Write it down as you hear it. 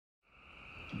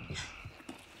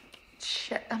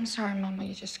Shit. I'm sorry, Mama.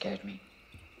 You just scared me.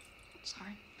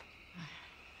 Sorry.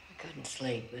 I couldn't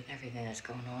sleep with everything that's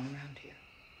going on around here.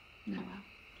 No, well.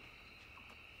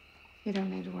 You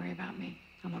don't need to worry about me.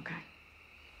 I'm okay.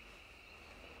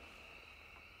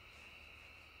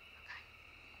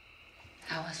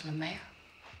 How was the mayor?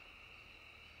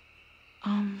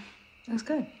 It was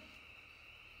good.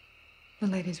 The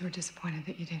ladies were disappointed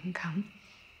that you didn't come.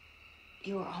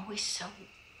 You were always so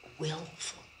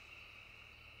willful.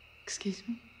 Excuse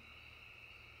me?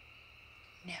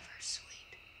 Never sweet.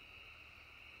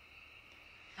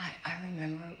 I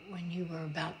remember when you were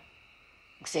about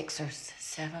 6 or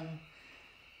 7,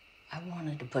 I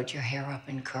wanted to put your hair up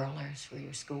in curlers for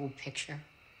your school picture.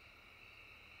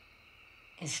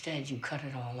 Instead, you cut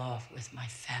it all off with my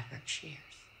fabric shears.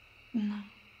 No.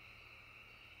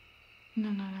 No,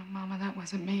 Mama, that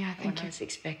wasn't me. I think What I was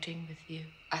expecting with you,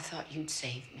 I thought you'd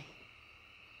save me.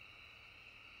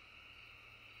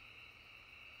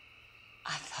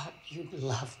 I thought you'd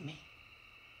love me.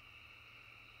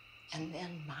 And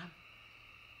then my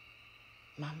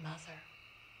mother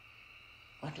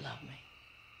would love me.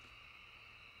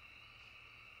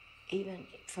 Even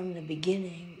from the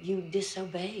beginning, you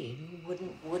disobeyed. You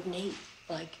wouldn't eat,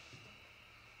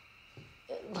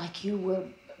 like you were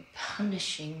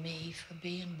punishing me for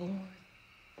being born.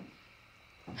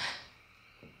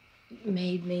 It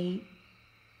made me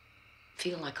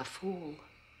feel like a fool,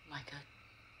 like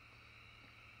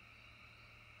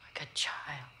a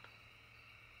child.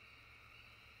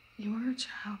 You were a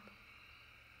child.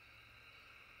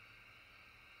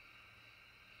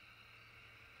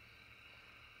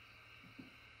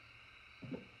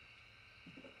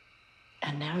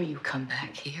 And now you come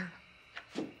back here.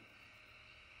 And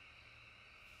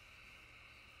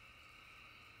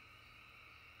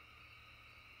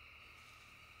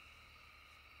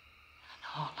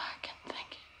all I can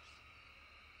think is,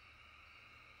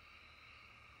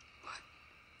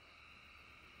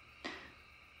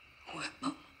 what